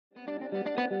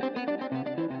The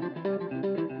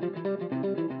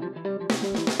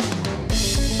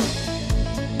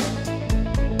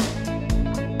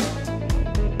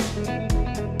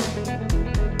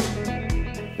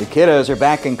kiddos are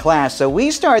back in class, so we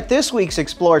start this week's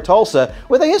Explore Tulsa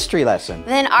with a history lesson.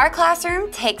 Then our classroom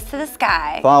takes to the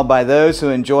sky. Followed by those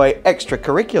who enjoy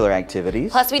extracurricular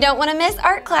activities. Plus, we don't want to miss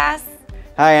art class.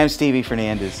 Hi, I'm Stevie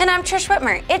Fernandez. And I'm Trish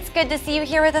Whitmer. It's good to see you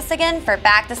here with us again for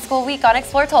Back to School Week on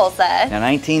Explore Tulsa. Now,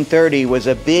 1930 was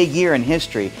a big year in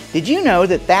history. Did you know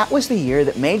that that was the year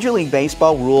that Major League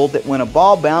Baseball ruled that when a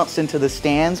ball bounced into the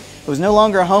stands, it was no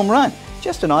longer a home run,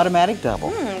 just an automatic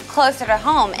double? Closer to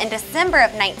home, in December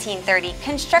of 1930,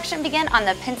 construction began on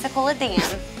the Pensacola Dam.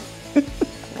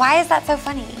 Why is that so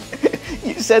funny?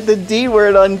 You said the D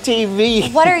word on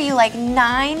TV. What are you, like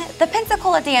 9? The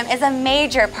Pensacola Dam is a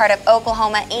major part of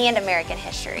Oklahoma and American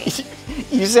history.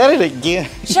 You said it again.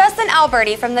 Justin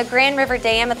Alberti from the Grand River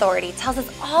Dam Authority tells us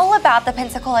all about the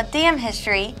Pensacola Dam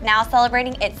history, now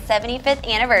celebrating its 75th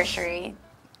anniversary.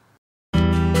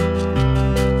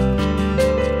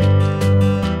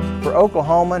 For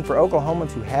Oklahoma and for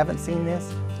Oklahomans who haven't seen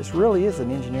this really is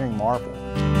an engineering marvel.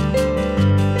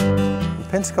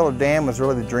 The Pensacola Dam was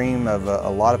really the dream of a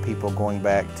lot of people going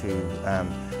back to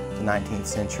the 19th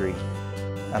century.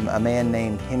 A man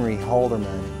named Henry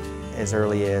Halderman, as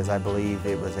early as I believe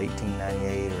it was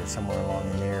 1898 or somewhere along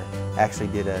in there, actually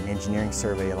did an engineering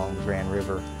survey along the Grand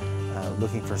River,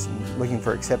 looking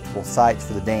for acceptable sites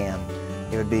for the dam.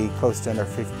 It would be close to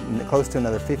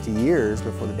another 50 years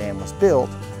before the dam was built.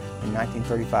 In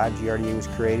 1935, GRDA was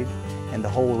created, and the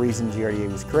whole reason GRDA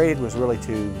was created was really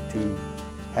to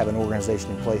have an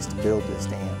organization in place to build this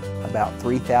dam. About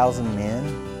 3,000 men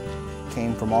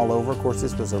came from all over. Of course,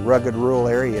 this was a rugged rural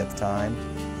area at the time,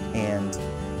 and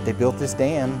they built this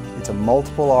dam. It's a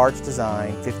multiple arch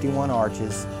design, 51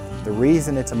 arches. The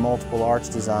reason it's a multiple arch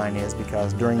design is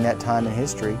because during that time in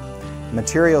history,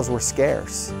 materials were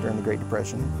scarce during the Great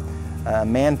Depression.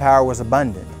 Manpower was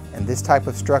abundant. And this type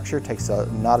of structure takes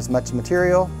not as much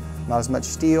material, not as much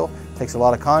steel, takes a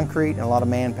lot of concrete and a lot of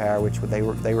manpower, which they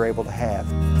were able to have.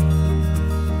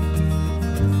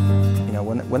 You know,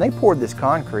 when they poured this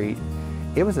concrete,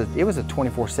 it was a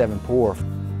 24/7 pour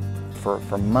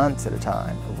for months at a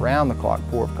time, around the clock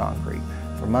pour of concrete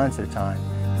for months at a time.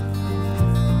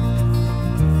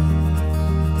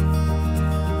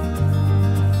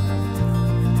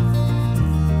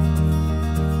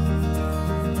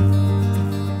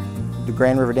 The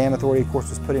Grand River Dam Authority, of course,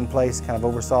 was put in place, kind of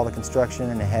oversaw the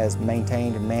construction, and it has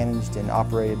maintained and managed and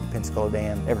operated the Pensacola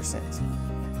Dam ever since.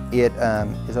 It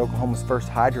is Oklahoma's first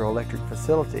hydroelectric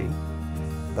facility,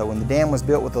 but when the dam was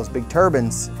built with those big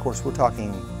turbines, of course, we're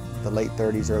talking the late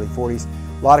 30s, early 40s,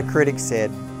 a lot of critics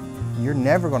said, you're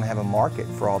never going to have a market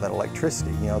for all that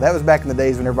electricity. You know, that was back in the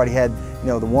days when everybody had, you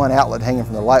know, the one outlet hanging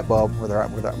from their light bulb where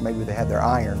maybe they had their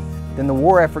iron. Then the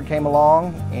war effort came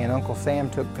along, and Uncle Sam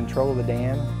took control of the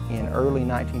dam in early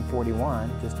 1941,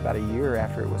 just about a year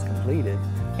after it was completed,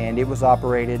 and it was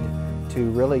operated to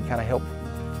really kind of help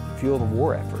fuel the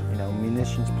war effort. You know,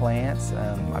 munitions plants,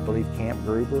 I believe Camp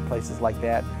Gruber, places like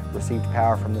that, received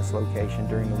power from this location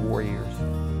during the war years.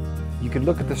 You could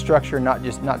look at the structure and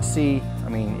not see, I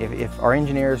mean, if our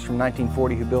engineers from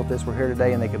 1940 who built this were here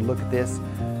today and they could look at this,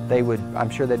 I'm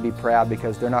sure they'd be proud,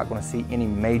 because they're not going to see any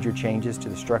major changes to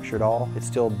the structure at all. It's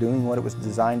still doing what it was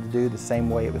designed to do, the same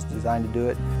way it was designed to do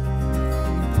it.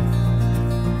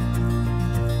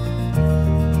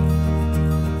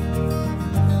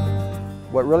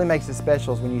 What really makes it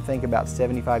special is when you think about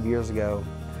 75 years ago,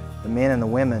 the men and the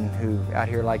women who out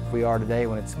here like we are today,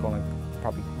 when it's going to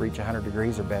probably reach 100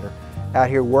 degrees or better, out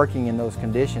here working in those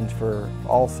conditions for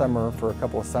all summer, for a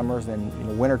couple of summers,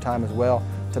 and winter time as well,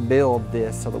 to build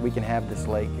this so that we can have this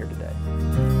lake here today.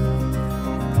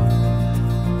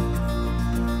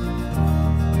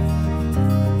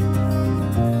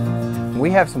 We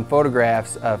have some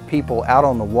photographs of people out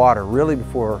on the water really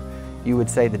before you would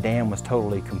say the dam was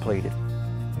totally completed.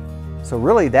 So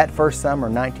really that first summer,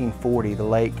 1940, the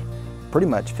lake pretty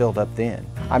much filled up then.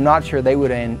 I'm not sure they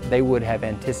would have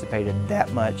anticipated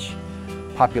that much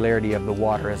popularity of the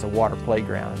water as a water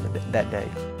playground that day.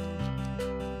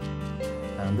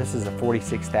 This is a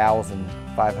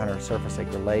 46,500 surface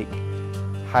acre lake,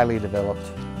 highly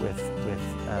developed with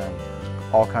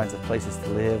all kinds of places to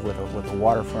live, with a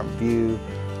waterfront view,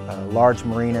 large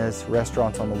marinas,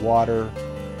 restaurants on the water,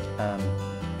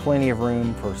 plenty of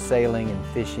room for sailing and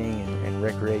fishing and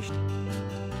recreation.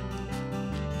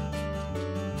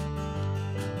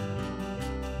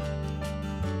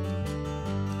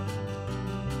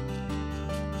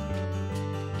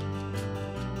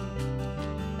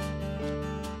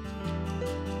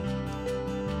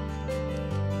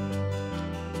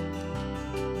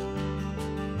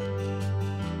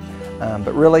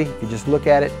 But really, if you just look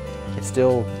at it, it's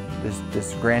still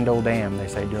this grand old dam, they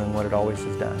say, doing what it always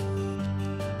has done.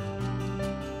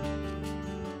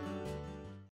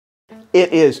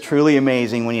 It is truly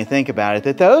amazing when you think about it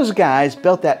that those guys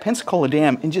built that Pensacola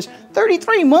Dam in just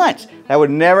 33 months. That would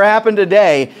never happen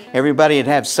today. Everybody would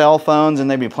have cell phones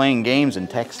and they'd be playing games and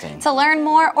texting. To learn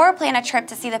more or plan a trip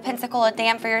to see the Pensacola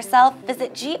Dam for yourself,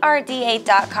 visit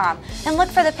grda.com and look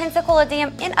for the Pensacola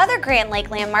Dam and other Grand Lake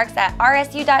landmarks at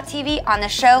rsu.tv on the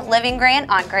show Living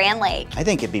Grand on Grand Lake. I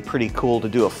think it'd be pretty cool to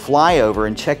do a flyover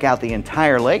and check out the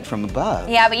entire lake from above.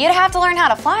 Yeah, but you'd have to learn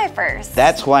how to fly first.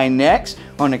 That's why next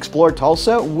on Explore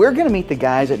Tulsa, we're going to meet the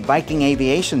guys at Viking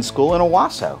Aviation School in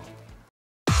Owasso.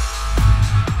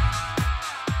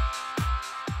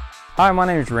 Hi, my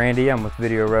name is Randy. I'm with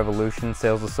Video Revolution,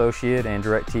 Sales Associate and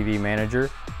DirecTV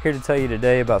Manager. Here to tell you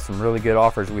today about some really good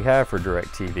offers we have for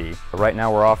DirecTV. Right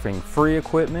now we're offering free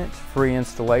equipment, free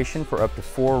installation for up to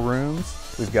 4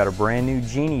 rooms. We've got a brand new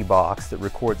Genie box that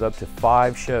records up to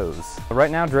 5 shows.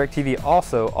 Right now DirecTV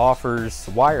also offers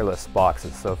wireless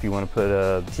boxes, so if you want to put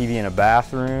a TV in a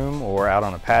bathroom or out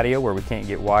on a patio where we can't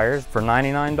get wires, for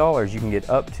 $99 you can get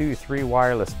up to 3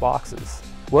 wireless boxes.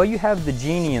 Well, you have the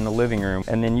Genie in the living room,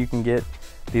 and then you can get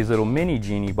these little mini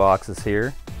Genie boxes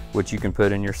here, which you can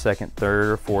put in your second, third,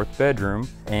 or fourth bedroom,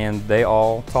 and they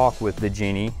all talk with the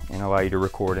Genie and allow you to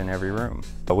record in every room.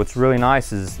 But what's really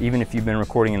nice is even if you've been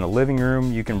recording in the living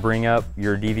room, you can bring up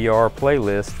your DVR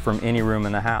playlist from any room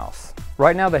in the house.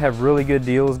 Right now they have really good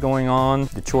deals going on.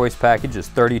 The Choice package is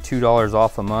 $32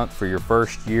 off a month for your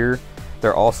first year.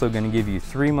 They're also going to give you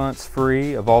 3 months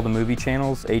free of all the movie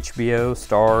channels, HBO,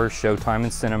 Starz, Showtime,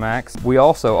 and Cinemax. We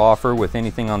also offer, with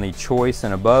anything on the Choice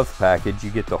and above package,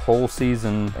 you get the whole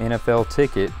season NFL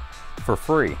ticket for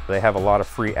free. They have a lot of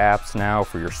free apps now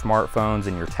for your smartphones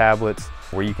and your tablets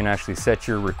where you can actually set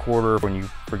your recorder. When you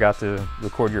forgot to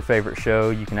record your favorite show,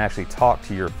 you can actually talk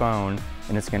to your phone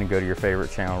and it's going to go to your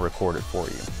favorite channel, record it for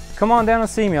you. Come on down and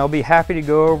see me. I'll be happy to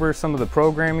go over some of the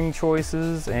programming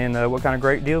choices and what kind of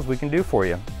great deals we can do for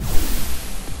you.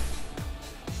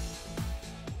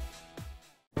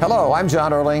 Hello, I'm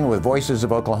John Erling with Voices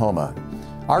of Oklahoma.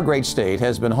 Our great state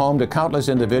has been home to countless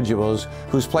individuals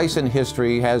whose place in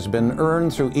history has been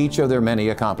earned through each of their many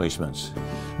accomplishments.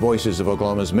 Voices of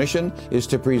Oklahoma's mission is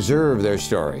to preserve their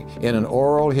story in an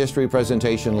oral history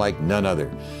presentation like none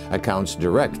other. Accounts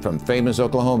direct from famous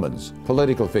Oklahomans,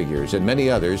 political figures, and many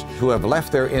others who have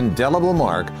left their indelible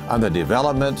mark on the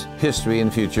development, history,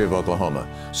 and future of Oklahoma.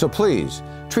 So please,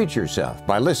 treat yourself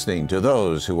by listening to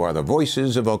those who are the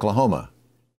voices of Oklahoma.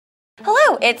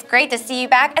 Hello, it's great to see you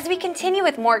back as we continue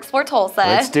with more Explore Tulsa.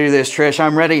 Let's do this, Trish.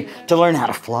 I'm ready to learn how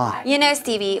to fly. You know,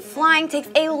 Stevie, flying takes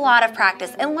a lot of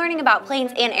practice and learning about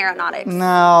planes and aeronautics.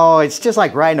 No, it's just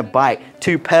like riding a bike.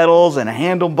 2 pedals and a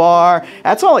handlebar.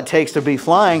 That's all it takes to be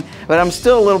flying, but I'm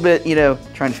still a little bit,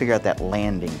 trying to figure out that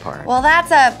landing part. Well, that's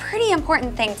a pretty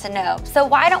important thing to know. So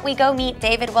why don't we go meet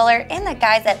David Willer and the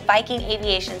guys at Viking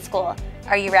Aviation School.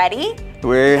 Are you ready?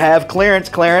 We have clearance,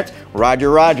 Clarence.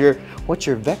 Roger, Roger. What's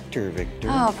your vector, Victor?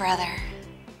 Oh, brother.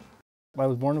 I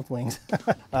was born with wings.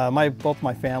 Both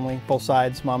my family, both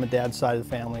sides, mom and dad's side of the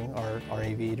family are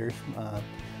aviators.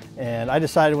 And I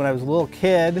decided when I was a little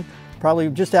kid, probably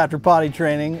just after potty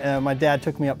training, my dad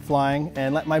took me up flying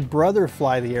and let my brother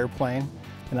fly the airplane,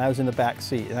 and I was in the back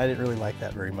seat, and I didn't really like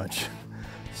that very much.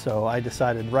 So I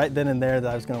decided right then and there that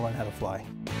I was going to learn how to fly.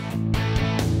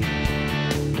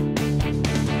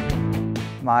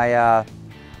 My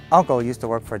uncle used to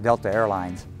work for Delta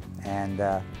Airlines, and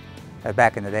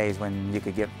back in the days when you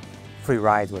could get free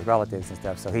rides with relatives and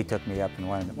stuff, so he took me up in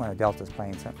one of Delta's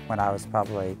planes when I was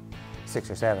probably 6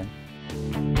 or 7.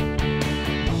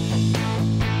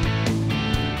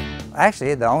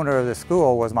 Actually, the owner of the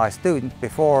school was my student.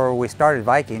 Before we started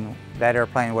Viking, that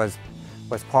airplane was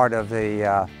part of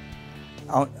the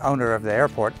owner of the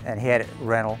airport, and he had it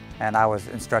rental, and I was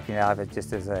instructing out of it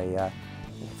just as a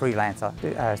freelance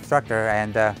instructor,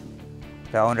 and the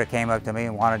owner came up to me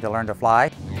and wanted to learn to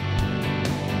fly.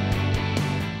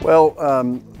 Well,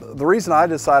 the reason I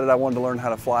decided I wanted to learn how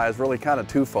to fly is really kind of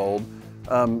twofold.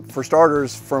 For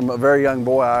starters, from a very young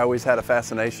boy, I always had a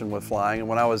fascination with flying, and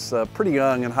when I was pretty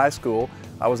young in high school,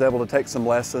 I was able to take some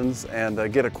lessons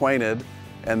and get acquainted,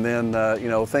 and then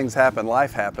things happen,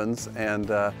 life happens,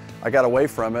 and I got away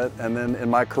from it. And then in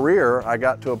my career, I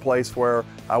got to a place where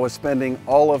I was spending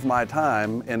all of my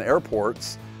time in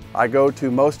airports. I go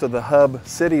to most of the hub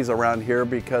cities around here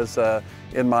because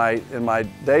in my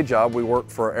day job we work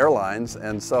for airlines,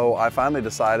 and so I finally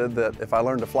decided that if I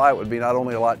learned to fly, it would be not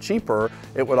only a lot cheaper,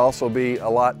 it would also be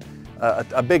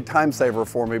a big time saver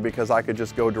for me because I could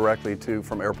just go directly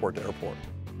from airport to airport.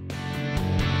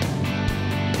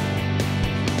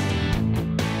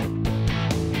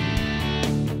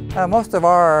 Most of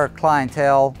our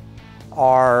clientele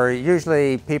are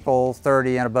usually people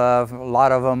 30 and above. A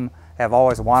lot of them have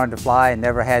always wanted to fly and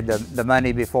never had the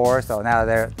money before, so now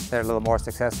they're a little more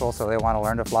successful, so they want to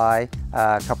learn to fly.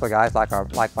 A couple of guys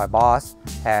like my boss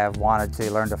have wanted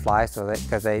to learn to fly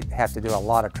because they have to do a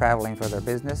lot of traveling for their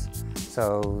business.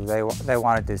 So they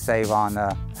wanted to save on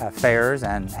fares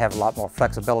and have a lot more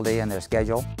flexibility in their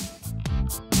schedule.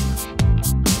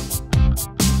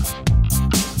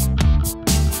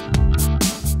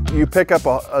 You pick up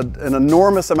an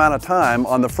enormous amount of time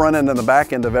on the front end and the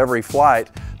back end of every flight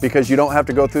because you don't have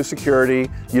to go through security,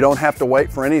 you don't have to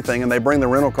wait for anything, and they bring the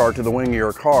rental car to the wing of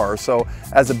your car. So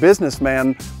as a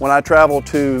businessman, when I travel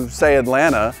to, say,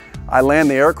 Atlanta, I land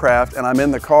the aircraft and I'm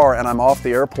in the car and I'm off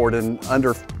the airport in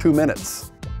under 2 minutes.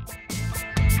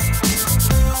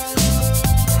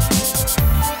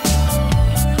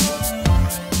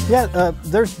 Yeah,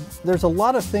 there's a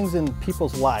lot of things in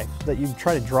people's life that you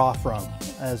try to draw from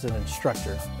as an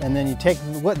instructor, and then you take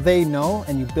what they know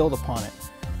and you build upon it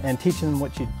and teach them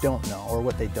what you don't know or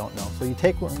what they don't know. So you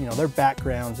take their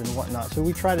backgrounds and whatnot. So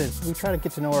we try to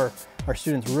get to know our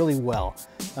students really well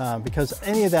because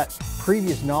any of that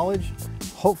previous knowledge,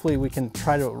 hopefully we can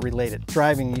try to relate it.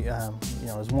 Driving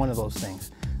is one of those things.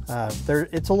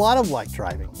 It's a lot of like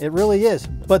driving, it really is,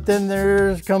 but then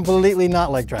there's completely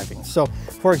not like driving. So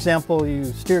for example, you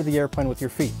steer the airplane with your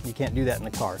feet. You can't do that in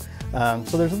the car.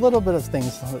 So there's a little bit of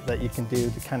things that you can do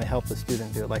to kind of help the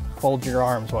student do it, like fold your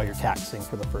arms while you're taxiing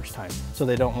for the first time, so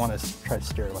they don't want to try to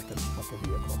steer like a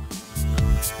vehicle.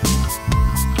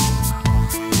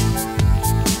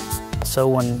 So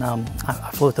when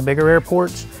I flew at the bigger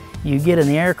airports, you get in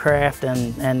the aircraft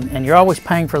and you're always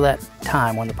paying for that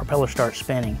time when the propeller starts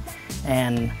spinning.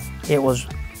 And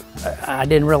I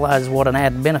didn't realize what an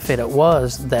added benefit it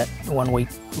was that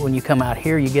when you come out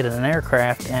here, you get in an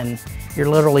aircraft and you're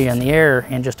literally in the air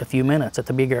in just a few minutes. At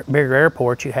the bigger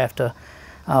airports, you have to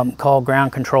call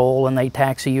ground control and they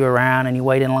taxi you around and you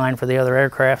wait in line for the other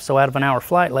aircraft. So out of an hour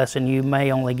flight lesson, you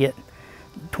may only get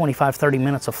 25, 30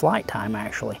 minutes of flight time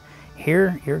actually.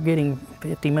 Here, you're getting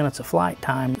 50 minutes of flight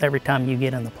time every time you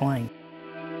get in the plane.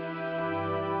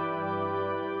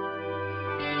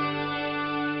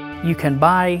 You can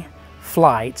buy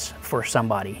flights for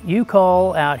somebody. You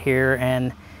call out here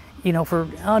and, for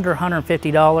under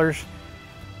 $150,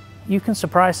 you can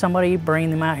surprise somebody,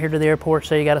 bring them out here to the airport,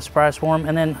 say you got a surprise for them,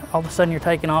 and then all of a sudden you're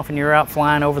taking off and you're out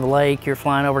flying over the lake, you're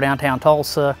flying over downtown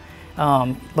Tulsa,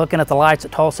 looking at the lights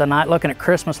at Tulsa at night, looking at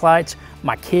Christmas lights.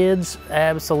 My kids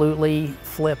absolutely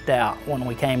flipped out when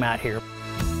we came out here.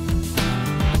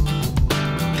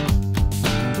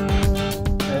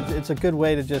 It's a good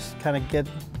way to just kind of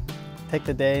take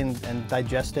the day and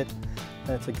digest it.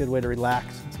 And it's a good way to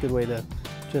relax. It's a good way to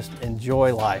just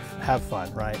enjoy life, have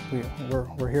fun, right?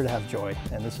 We're here to have joy,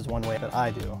 and this is one way that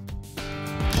I do.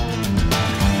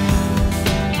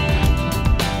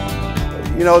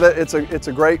 It's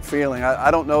a great feeling.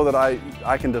 I don't know that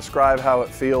I can describe how it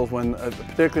feels when,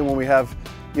 particularly when we have,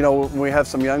 when we have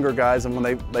some younger guys and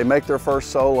when they make their first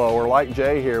solo, or like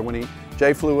Jay here,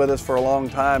 Jay flew with us for a long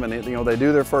time, and they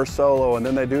do their first solo and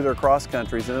then they do their cross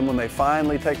countries, and then when they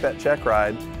finally take that check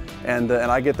ride, and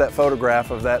I get that photograph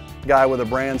of that guy with a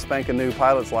brand spanking new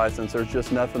pilot's license, there's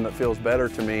just nothing that feels better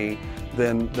to me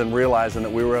than realizing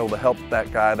that we were able to help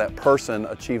that guy, that person,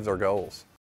 achieve their goals.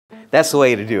 That's the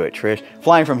way to do it, Trish.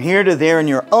 Flying from here to there in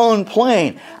your own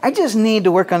plane. I just need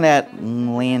to work on that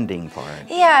landing part.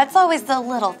 Yeah, it's always the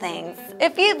little things.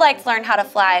 If you'd like to learn how to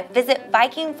fly, visit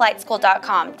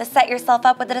VikingFlightSchool.com to set yourself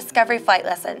up with a discovery flight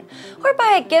lesson, or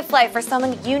buy a gift flight for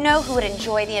someone you know who would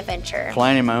enjoy the adventure.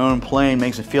 Flying in my own plane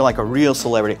makes me feel like a real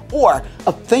celebrity or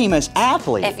a famous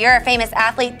athlete. If you're a famous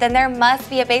athlete, then there must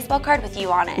be a baseball card with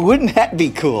you on it. Wouldn't that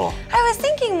be cool? I was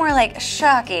thinking more like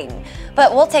shocking.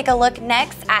 But we'll take a look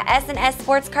next at S&S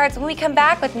Sports Cards when we come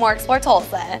back with more Explore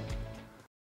Tulsa.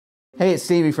 Hey, it's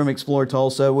Stevie from Explore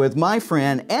Tulsa with my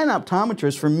friend and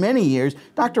optometrist for many years,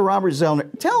 Dr. Robert Zellner.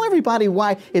 Tell everybody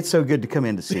why it's so good to come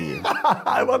in to see you.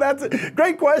 Well, that's a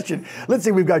great question. Let's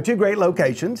see, we've got 2 great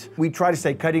locations. We try to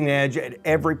stay cutting edge at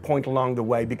every point along the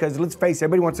way because, let's face it,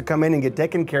 everybody wants to come in and get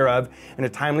taken care of in a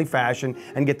timely fashion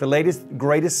and get the latest,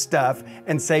 greatest stuff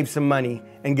and save some money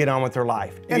and get on with their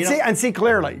life and see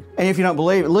clearly. And if you don't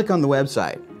believe it, look on the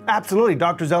website. Absolutely,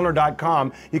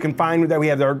 drzellner.com. You can find that we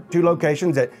have our 2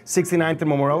 locations at 69th and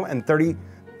Memorial and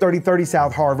 3030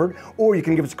 South Harvard, or you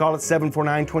can give us a call at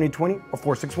 749-2020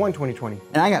 or 461-2020.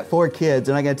 And I got 4 kids,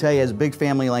 and I got to tell you, as a big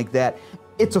family like that,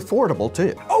 it's affordable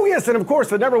too. Oh yes, and of course,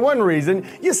 the #1 reason,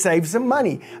 you save some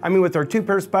money. I mean, with our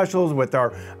 2-pair specials, with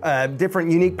our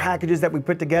different unique packages that we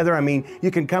put together, I mean,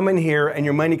 you can come in here and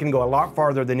your money can go a lot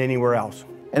farther than anywhere else.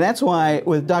 And that's why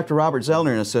with Dr. Robert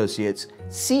Zellner and Associates,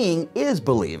 seeing is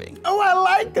believing. Oh, I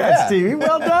like that, Yeah. Stevie.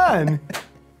 Well done.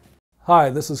 Hi,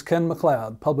 this is Ken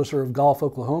McLeod, publisher of Golf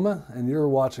Oklahoma, and you're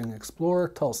watching Explore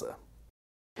Tulsa.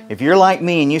 If you're like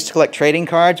me and used to collect trading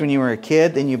cards when you were a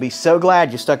kid, then you'll be so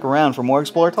glad you stuck around for more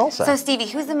Explore Tulsa. So Stevie,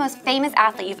 who's the most famous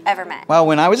athlete you've ever met? Well,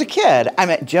 when I was a kid, I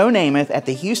met Joe Namath at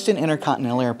the Houston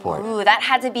Intercontinental Airport. Ooh, that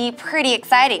had to be pretty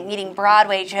exciting, meeting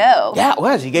Broadway Joe. Yeah, it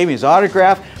was. He gave me his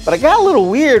autograph, but I got a little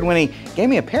weird when he gave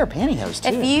me a pair of pantyhose, too.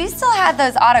 If you still had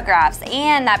those autographs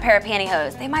and that pair of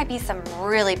pantyhose, they might be some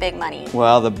really big money.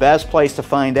 Well, the best place to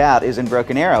find out is in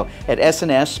Broken Arrow at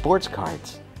S&S Sports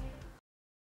Cards.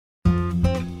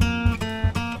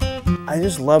 I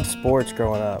just loved sports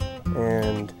growing up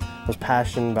and was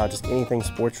passionate about just anything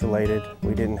sports related.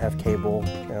 We didn't have cable,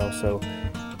 so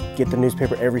get the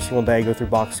newspaper every single day, go through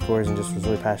box scores, and just was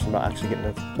really passionate about actually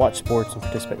getting to watch sports and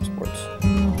participate in sports.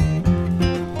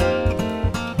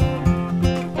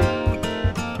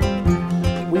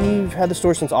 We've had the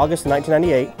store since August of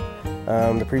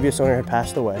 1998. The previous owner had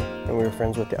passed away, and we were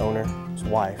friends with the owner's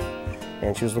wife,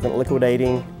 and she was looking at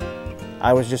liquidating.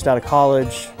 I was just out of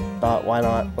college, thought, why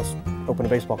not, let's open a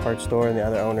baseball card store, and the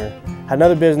other owner had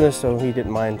another business, so he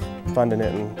didn't mind funding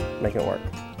it and making it work.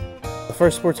 The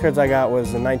first sports cards I got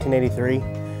was in 1983.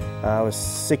 I was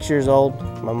 6 years old.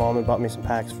 My mom had bought me some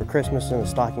packs for Christmas and a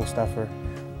stocking stuffer.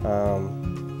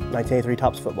 1983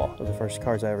 Topps Football was the first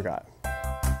cards I ever got.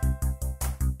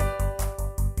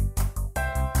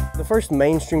 The first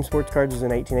mainstream sports cards was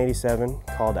in 1887,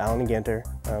 called Allen & Ginter.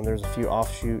 There was a few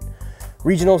offshoot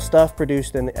regional stuff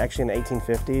produced actually in the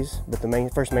 1850s, but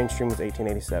the first mainstream was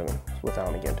 1887 with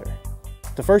Allen & Ginter.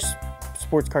 The first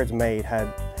sports cards made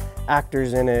had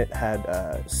actors in it,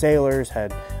 had sailors,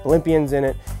 had Olympians in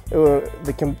it.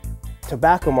 The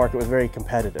tobacco market was very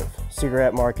competitive.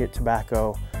 Cigarette market,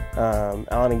 tobacco.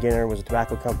 Allen & Ginter was a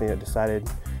tobacco company that decided,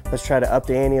 let's try to up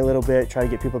the ante a little bit, try to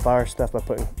get people to buy our stuff by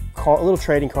putting little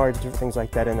trading cards, different things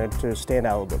like that in there to stand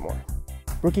out a little bit more.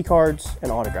 Rookie cards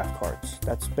and autograph cards.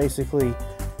 That's basically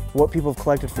what people have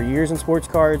collected for years in sports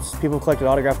cards. People have collected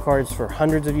autograph cards for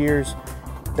hundreds of years.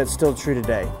 That's still true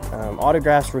today.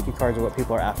 Autographs, rookie cards are what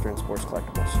people are after in sports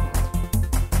collectibles.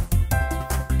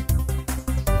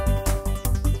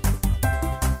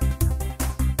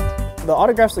 The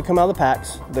autographs that come out of the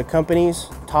packs, the companies,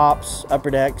 Topps,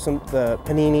 Upper Deck, the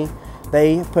Panini,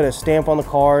 they put a stamp on the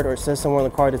card, or it says somewhere on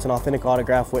the card it's an authentic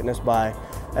autograph witnessed by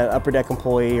an Upper Deck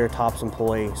employee or Topps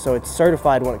employee. So it's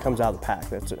certified when it comes out of the pack.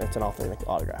 It's an authentic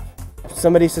autograph.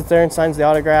 Somebody sits there and signs the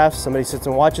autographs, somebody sits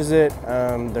and watches it,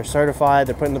 they're certified,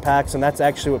 they're put in the packs, and that's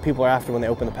actually what people are after when they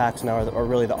open the packs now, are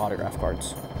really the autograph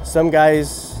cards. Some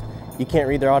guys, you can't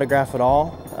read their autograph at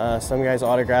all. Some guys'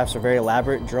 autographs are very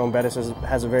elaborate. Jerome Bettis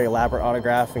has a very elaborate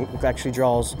autograph and actually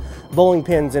draws bowling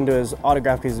pins into his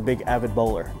autograph because he's a big avid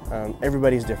bowler.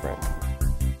 Everybody's different.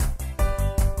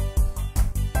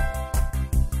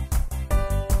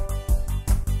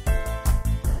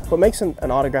 What makes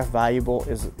an autograph valuable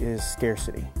is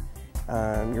scarcity.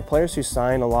 Your players who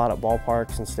sign a lot at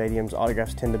ballparks and stadiums,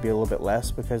 autographs tend to be a little bit less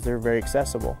because they're very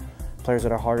accessible. Players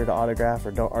that are harder to autograph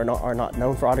or are not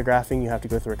known for autographing, you have to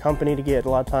go through a company to get a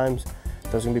lot of times.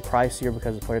 Those are going to be pricier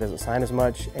because the player doesn't sign as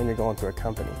much and you're going through a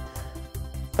company.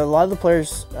 A lot of the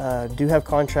players do have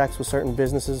contracts with certain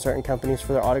businesses, certain companies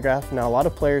for their autograph. Now a lot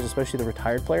of players, especially the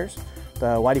retired players,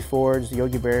 the Whitey Fords, the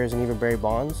Yogi Berras, and even Barry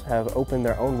Bonds have opened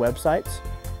their own websites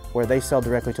where they sell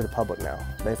directly to the public now.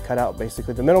 They've cut out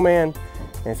basically the middleman,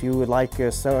 and if you would like a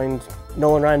signed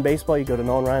Nolan Ryan baseball, you go to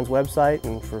Nolan Ryan's website,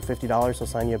 and for $50 he'll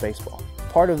sign you a baseball.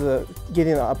 Part of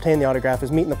obtaining the autograph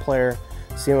is meeting the player,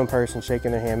 seeing them in person,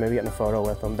 shaking their hand, maybe getting a photo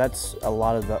with them. That's a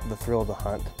lot of the thrill of the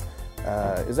hunt,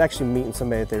 is actually meeting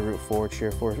somebody that they root for,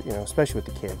 cheer for, especially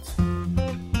with the kids.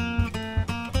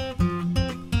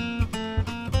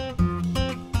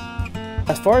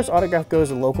 As far as autograph goes,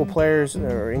 the local players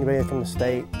or anybody from the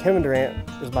state, Kevin Durant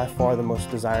is by far the most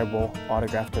desirable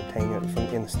autograph to obtain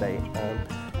in the state.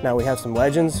 Now we have some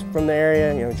legends from the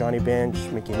area, Johnny Bench,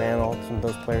 Mickey Mantle, some of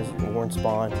those players, Warren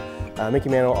Spahn. Mickey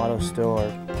Mantle autos still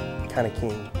are kind of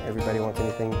king. Everybody wants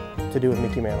anything to do with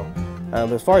Mickey Mantle.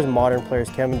 But as far as modern players,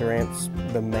 Kevin Durant's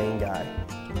the main guy.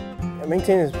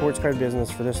 Maintaining the sports card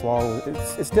business for this long,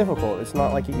 it's difficult. It's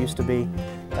not like it used to be.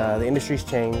 The industry's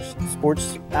changed.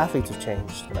 Sports athletes have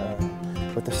changed.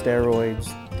 With the steroids,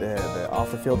 the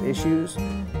off-the-field issues,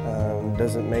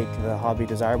 doesn't make the hobby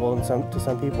desirable to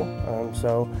some people.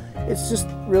 So it's just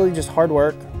really just hard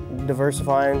work,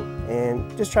 diversifying,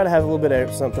 and just try to have a little bit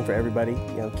of something for everybody.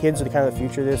 Kids are kind of the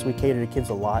future of this. We cater to kids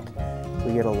a lot.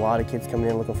 We get a lot of kids coming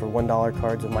in looking for $1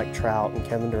 cards of Mike Trout and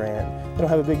Kevin Durant. They don't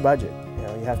have a big budget.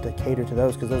 You have to cater to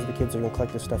those because those are the kids that are going to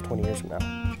collect this stuff 20 years from now.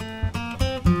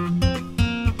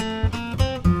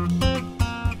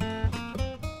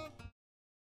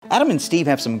 Adam and Steve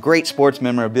have some great sports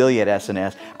memorabilia at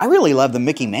S&S. I really love the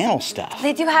Mickey Mantle stuff.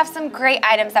 They do have some great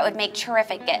items that would make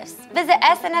terrific gifts. Visit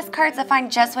S&S Cards to find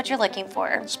just what you're looking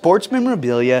for. Sports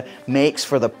memorabilia makes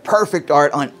for the perfect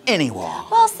art on any wall.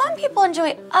 Well, some people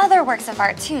enjoy other works of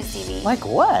art too, Stevie. Like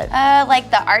what?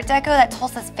 Like the Art Deco that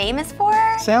Tulsa's famous for.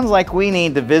 Sounds like we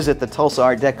need to visit the Tulsa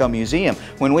Art Deco Museum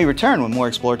when we return with more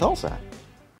Explore Tulsa.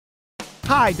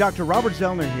 Hi, Dr. Robert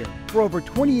Zellner here. For over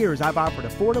 20 years, I've offered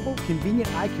affordable,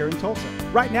 convenient eye care in Tulsa.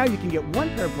 Right now, you can get one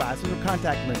pair of glasses or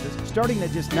contact lenses starting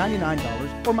at just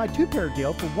 $99 or my two-pair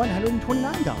deal for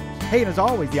 $129. Hey, and as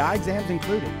always, the eye exam's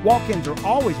included. Walk-ins are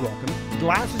always welcome.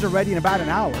 Glasses are ready in about an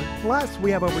hour. Plus, we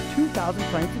have over 2,000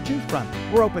 frames to choose from.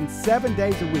 We're open 7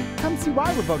 days a week. Come see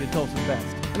why we're voted Tulsa's best.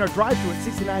 And our drive-thru at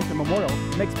 69th and Memorial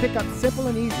makes pickup simple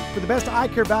and easy. For the best eye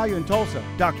care value in Tulsa,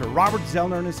 Dr. Robert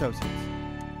Zellner and Associates.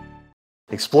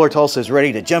 Explore Tulsa is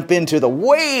ready to jump into the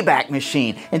Wayback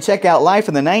Machine and check out life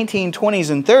in the 1920s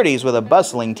and 30s with a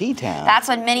bustling tea town. That's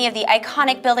when many of the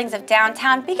iconic buildings of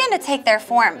downtown began to take their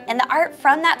form, and the art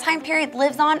from that time period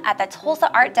lives on at the Tulsa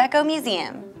Art Deco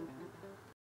Museum.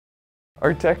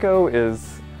 Art Deco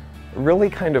is really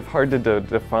kind of hard to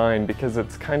define because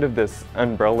it's kind of this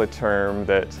umbrella term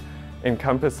that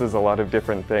encompasses a lot of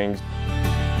different things.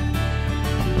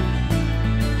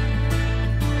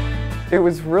 It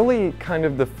was really kind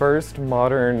of the first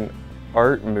modern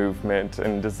art movement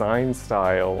and design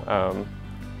style,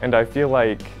 and I feel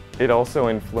like it also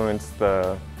influenced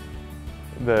the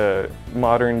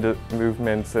modern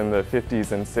movements in the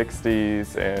 50s and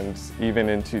 60s and even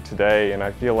into today, and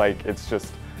I feel like it's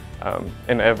just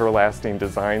an everlasting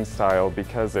design style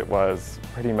because it was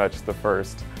pretty much the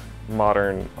first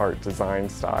modern art design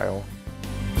style.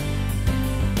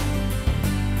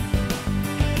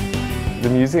 The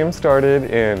museum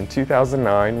started in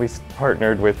 2009. We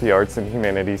partnered with the Arts and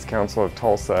Humanities Council of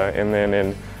Tulsa, and then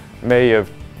in May of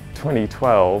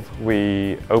 2012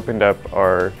 we opened up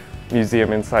our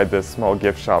museum inside this small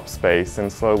gift shop space,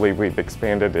 and slowly we've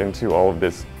expanded into all of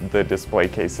the display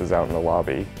cases out in the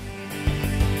lobby.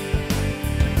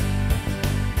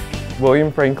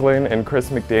 William Franklin and Chris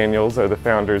McDaniels are the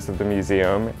founders of the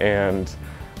museum, and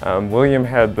William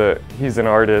he's an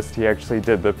artist. He actually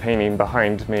did the painting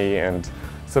behind me and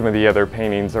some of the other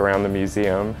paintings around the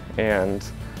museum, and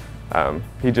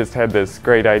he just had this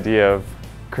great idea of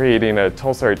creating a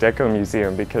Tulsa Art Deco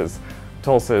museum because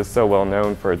Tulsa is so well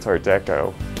known for its Art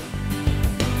Deco.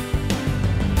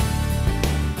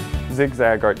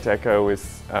 Zigzag Art Deco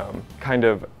is kind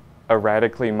of a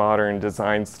radically modern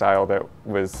design style that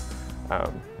was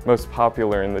most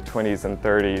popular in the 20s and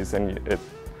 30s, and it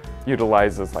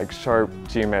utilizes like sharp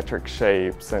geometric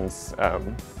shapes and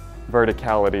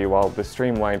verticality, while the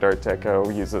streamlined Art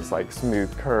Deco uses like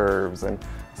smooth curves and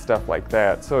stuff like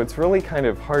that. So it's really kind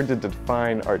of hard to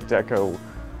define Art Deco,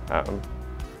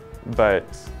 but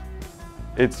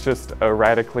it's just a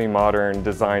radically modern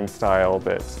design style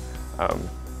that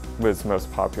was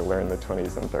most popular in the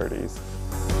 20s and 30s.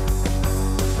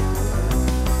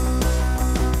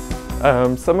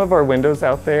 Some of our windows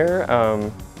out there,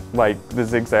 like the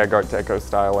zigzag Art Deco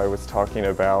style I was talking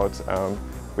about,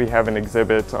 we have an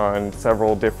exhibit on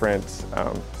several different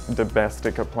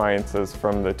domestic appliances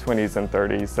from the 20s and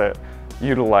 30s that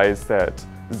utilize that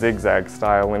zigzag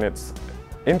style, and it's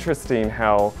interesting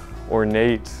how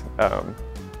ornate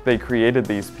they created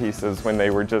these pieces when they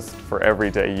were just for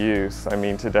everyday use. I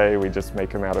mean, today we just make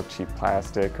them out of cheap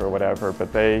plastic or whatever,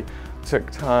 but they took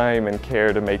time and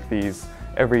care to make these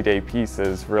everyday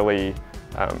pieces really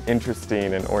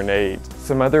interesting and ornate.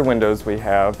 Some other windows we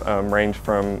have range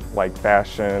from like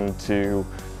fashion to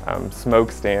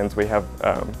smoke stands. We have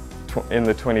in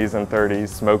the 20s and 30s,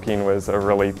 smoking was a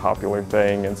really popular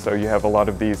thing, and so you have a lot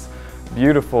of these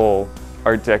beautiful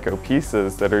Art Deco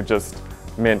pieces that are just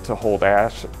meant to hold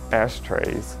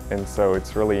ashtrays, and so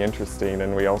it's really interesting.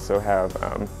 And we also have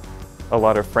a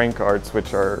lot of Frank arts,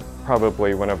 which are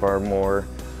probably one of our more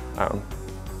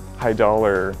high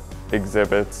dollar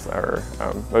exhibits, our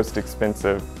most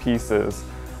expensive pieces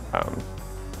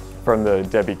from the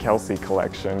Debbie Kelsey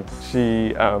collection.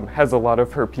 She has a lot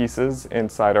of her pieces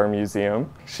inside our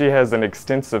museum. She has an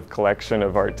extensive collection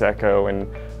of Art Deco, and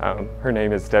her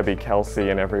name is Debbie Kelsey,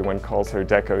 and everyone calls her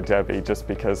Deco Debbie just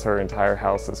because her entire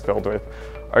house is filled with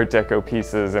Art Deco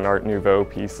pieces and Art Nouveau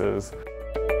pieces.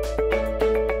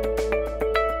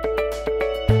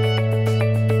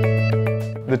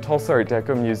 The Tulsa Art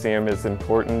Deco Museum is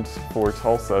important for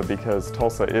Tulsa because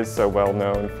Tulsa is so well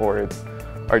known for its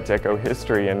Art Deco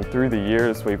history, and through the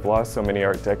years we've lost so many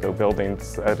Art Deco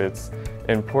buildings that it's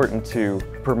important to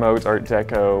promote Art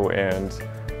Deco and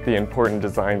the important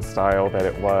design style that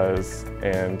it was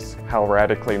and how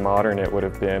radically modern it would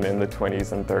have been in the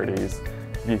 20s and 30s.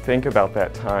 If you think about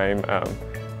that time,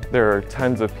 there are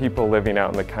tons of people living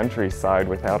out in the countryside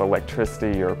without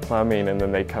electricity or plumbing, and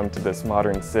then they come to this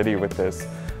modern city with this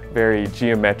very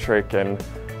geometric and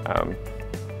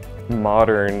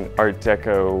modern Art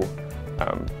Deco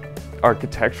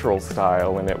architectural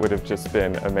style, and it would have just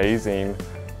been amazing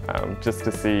just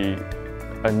to see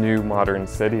a new modern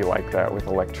city like that with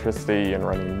electricity and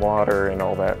running water and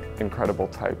all that incredible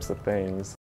types of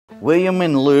things. William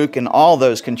and Luke and all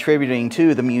those contributing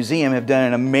to the museum have done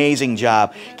an amazing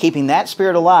job keeping that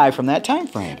spirit alive from that time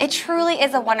frame. It truly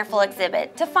is a wonderful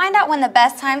exhibit. To find out when the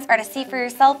best times are to see for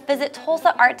yourself, visit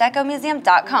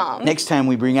TulsaArtDecoMuseum.com. Next time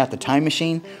we bring out the time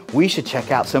machine, we should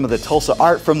check out some of the Tulsa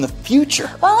art from the future.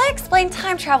 While I explain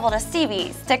time travel to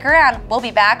Stevie, stick around. We'll be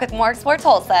back with more Explore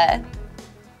Tulsa.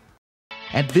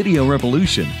 At Video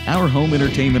Revolution, our home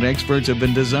entertainment experts have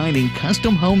been designing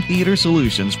custom home theater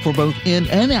solutions for both in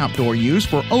and outdoor use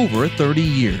for over 30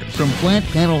 years. From flat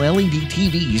panel LED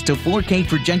TVs to 4K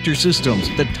projector systems,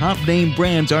 the top name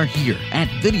brands are here at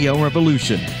Video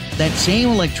Revolution. That same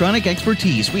electronic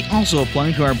expertise we also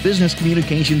apply to our business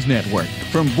communications network,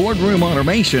 from boardroom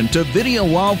automation to video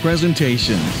wall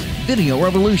presentations. Video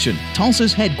Revolution,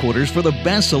 Tulsa's headquarters for the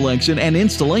best selection and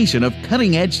installation of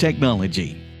cutting-edge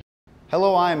technology.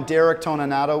 Hello, I'm Derek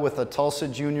Toninato with the Tulsa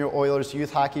Junior Oilers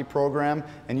Youth Hockey Program,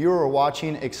 and you are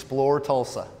watching Explore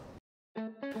Tulsa.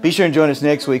 Be sure and join us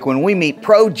next week when we meet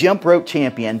pro jump rope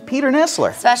champion Peter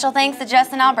Nessler. Special thanks to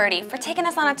Justin Alberti for taking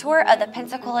us on a tour of the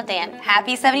Pensacola Dam.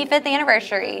 Happy 75th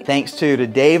anniversary. Thanks too to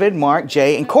David, Mark,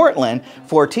 Jay, and Cortland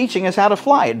for teaching us how to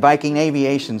fly at Viking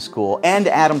Aviation School, and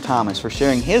to Adam Thomas for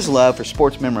sharing his love for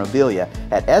sports memorabilia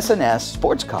at S&S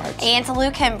Sports Cards. And to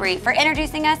Luke Hembry for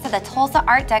introducing us to the Tulsa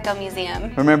Art Deco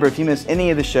Museum. Remember, if you missed any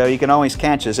of the show, you can always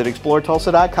catch us at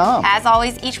ExploreTulsa.com. As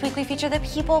always, each week we feature the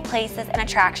people, places, and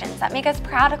attractions that make us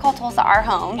proud to call Tulsa our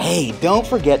home. Hey, don't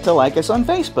forget to like us on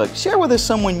Facebook. Share with us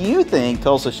someone you think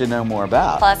Tulsa should know more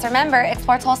about. Plus, remember,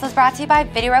 Explore Tulsa is brought to you by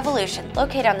Video Revolution,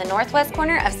 located on the northwest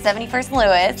corner of 71st and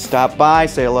Lewis. Stop by,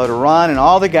 say hello to Ron and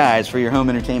all the guys for your home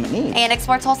entertainment needs. And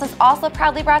Explore Tulsa is also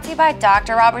proudly brought to you by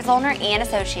Dr. Robert Zollner and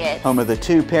Associates. Home of the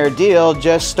two-pair deal,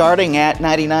 just starting at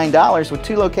 $99 with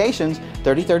 2 locations,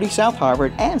 3030 South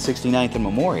Harvard and 69th and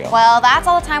Memorial. Well, that's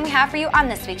all the time we have for you on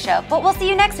this week's show, but we'll see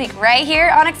you next week right here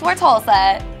on Explore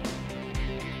Tulsa.